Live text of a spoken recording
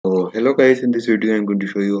So hello guys, in this video I'm going to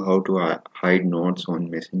show you how to hide notes on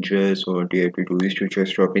Messenger. So what you have to do is to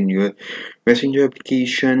just drop in your Messenger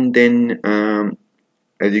application. Then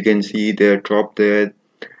as you can see there, drop there,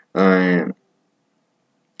 uh,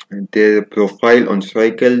 their profile on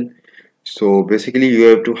cycle. So basically you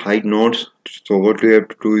have to hide notes. So what you have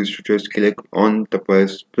to do is to just click on the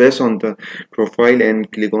press on the profile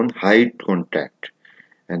and click on hide contact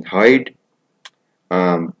and hide.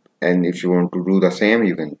 And if you want to do the same,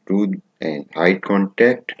 you can do and hide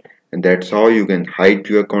contact, and that's how you can hide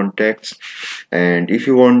your contacts. And if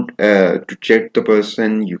you want to check the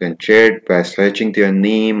person, you can chat by searching their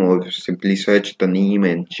name or simply search the name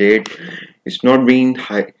and chat. It's not being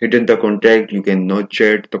hidden the contact, you cannot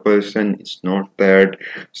chat the person, it's not that.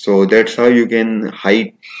 So that's how you can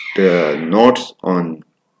hide the notes on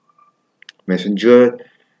Messenger.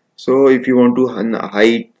 So if you want to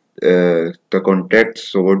hide the contacts,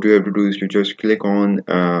 so what you have to do is you just click on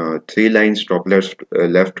three lines top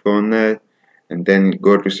left corner, and then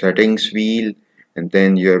go to settings wheel, and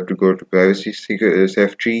then you have to go to privacy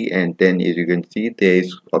safety, and then as you can see there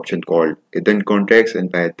is option called hidden contacts,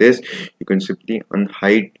 and by this you can simply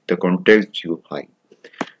unhide the contacts you hide.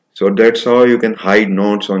 So that's how you can hide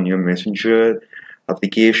notes on your Messenger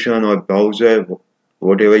application or browser,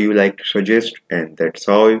 whatever you like to suggest, and that's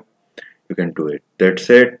how you can do it. That's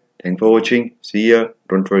it. Thanks for watching. See ya.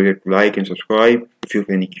 Don't forget to like and subscribe. If you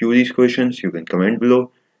have any curious questions, you can comment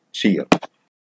below. See ya.